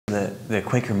The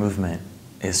Quaker movement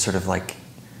is sort of like,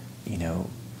 you know,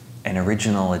 an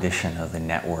original edition of the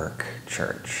network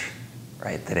church,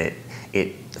 right? That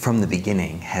it from the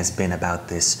beginning has been about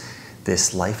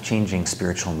this life-changing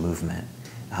spiritual movement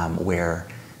where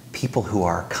people who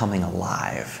are coming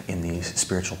alive in these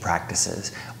spiritual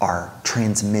practices are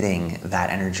transmitting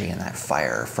that energy and that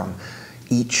fire from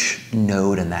each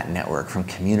node in that network, from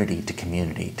community to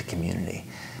community to community.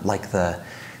 Like the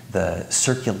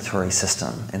circulatory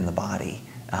system in the body,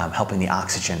 helping the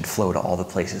oxygen flow to all the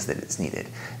places that it's needed.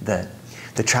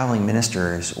 The traveling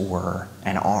ministers were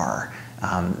and are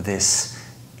this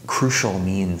crucial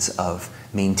means of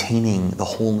maintaining the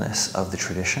wholeness of the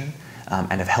tradition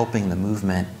and of helping the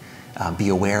movement be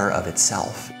aware of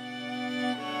itself.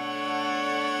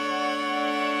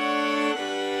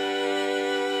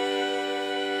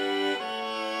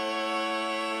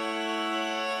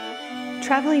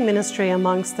 Traveling ministry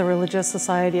amongst the Religious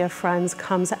Society of Friends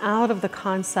comes out of the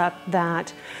concept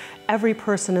that every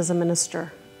person is a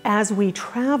minister. As we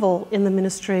travel in the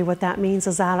ministry, what that means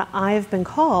is that I've been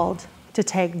called to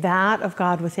take that of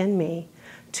God within me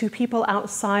to people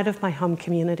outside of my home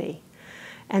community.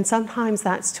 And sometimes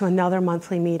that's to another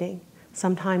monthly meeting,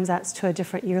 sometimes that's to a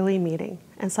different yearly meeting,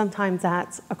 and sometimes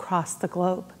that's across the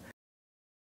globe.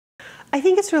 I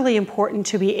think it's really important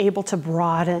to be able to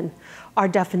broaden our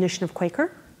definition of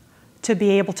Quaker, to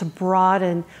be able to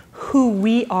broaden who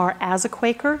we are as a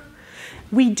Quaker.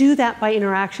 We do that by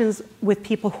interactions with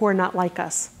people who are not like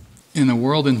us. In a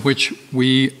world in which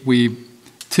we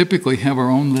typically have our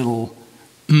own little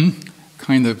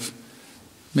kind of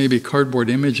maybe cardboard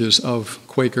images of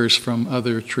Quakers from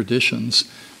other traditions,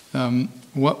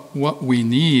 what we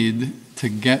need to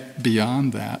get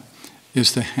beyond that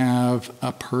is to have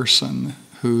a person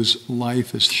whose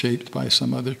life is shaped by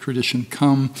some other tradition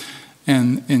come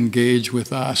and engage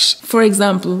with us. For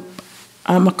example,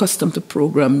 I'm accustomed to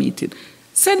program meeting.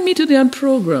 Send me to the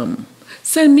program.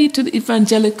 Send me to the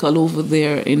evangelical over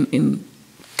there in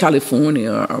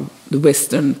California or the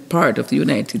western part of the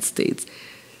United States.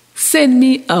 Send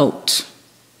me out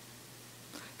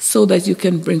so that you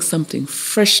can bring something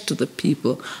fresh to the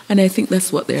people. And I think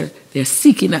that's what they're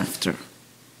seeking after.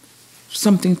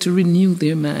 Something to renew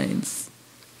their minds,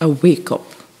 a wake-up.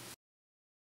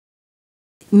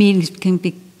 Meetings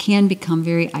can become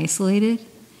very isolated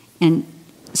and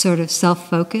sort of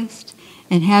self-focused,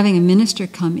 and having a minister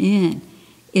come in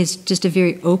is just a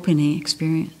very opening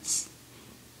experience.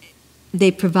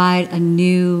 They provide a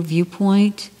new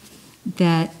viewpoint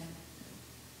that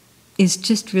is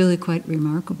just really quite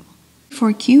remarkable.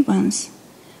 For Cubans,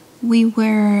 we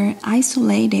were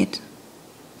isolated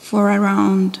for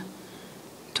around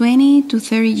 20 to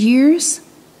 30 years.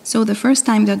 So the first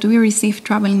time that we received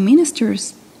traveling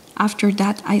ministers after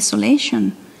that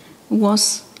isolation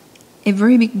was a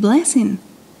very big blessing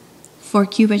for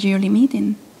Cuba yearly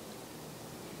meeting.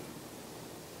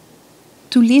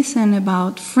 To listen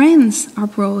about friends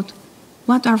abroad,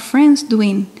 what are friends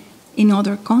doing in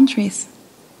other countries?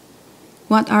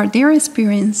 What are their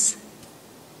experiences?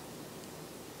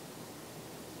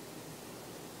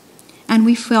 And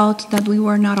we felt that we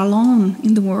were not alone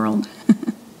in the world.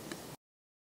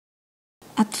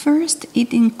 At first,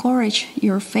 it encouraged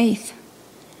your faith,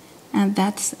 and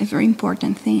that's a very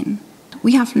important thing.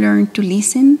 We have learned to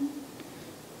listen.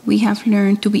 We have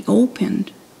learned to be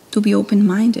open-minded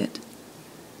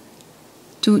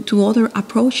to other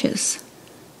approaches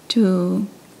to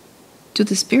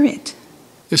the Spirit.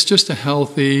 It's just a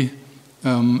healthy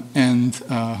and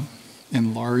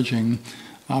enlarging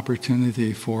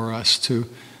opportunity for us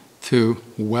to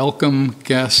welcome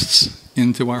guests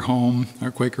into our home, our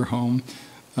Quaker home,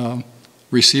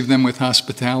 receive them with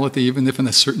hospitality, even if in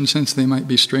a certain sense they might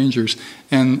be strangers,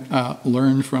 and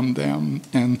learn from them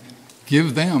and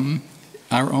give them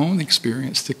our own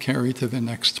experience to carry to the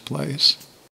next place.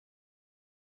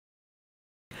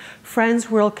 Friends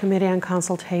World Committee on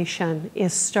Consultation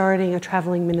is starting a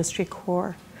traveling ministry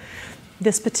corps.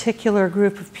 This particular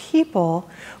group of people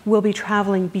will be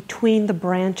traveling between the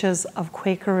branches of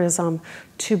Quakerism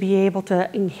to be able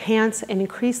to enhance and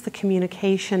increase the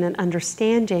communication and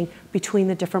understanding between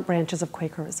the different branches of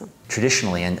Quakerism.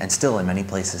 Traditionally, and still in many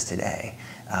places today,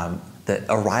 the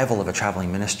arrival of a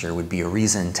traveling minister would be a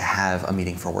reason to have a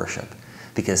meeting for worship,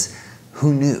 because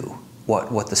who knew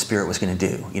what the Spirit was going to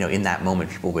do? You know, in that moment,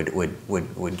 people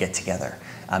would get together,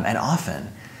 and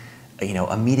often, you know,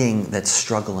 a meeting that's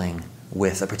struggling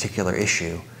with a particular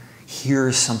issue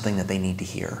hears something that they need to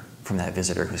hear from that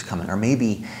visitor who's coming, or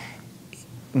maybe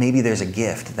maybe there's a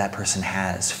gift that person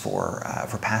has for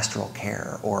pastoral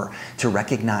care, or to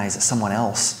recognize someone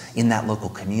else in that local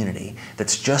community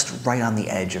that's just right on the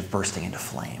edge of bursting into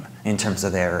flame in terms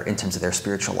of their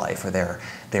spiritual life, or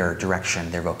their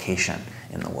direction, their vocation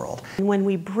in the world. And when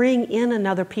we bring in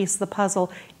another piece of the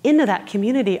puzzle into that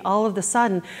community, all of a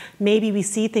sudden, maybe we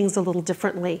see things a little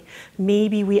differently.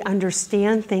 Maybe we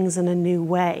understand things in a new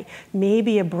way.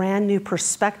 Maybe a brand new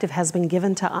perspective has been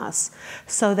given to us,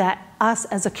 so that us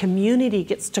as a community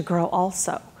gets to grow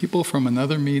also. People from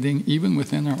another meeting, even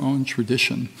within our own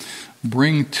tradition,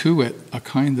 bring to it a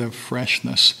kind of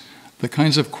freshness, the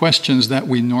kinds of questions that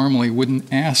we normally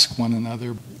wouldn't ask one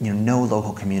another. No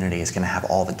local community is going to have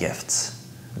all the gifts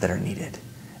that are needed.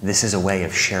 This is a way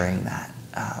of sharing that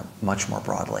much more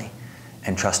broadly,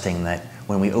 and trusting that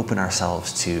when we open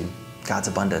ourselves to God's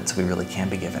abundance, we really can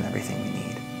be given everything we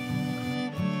need.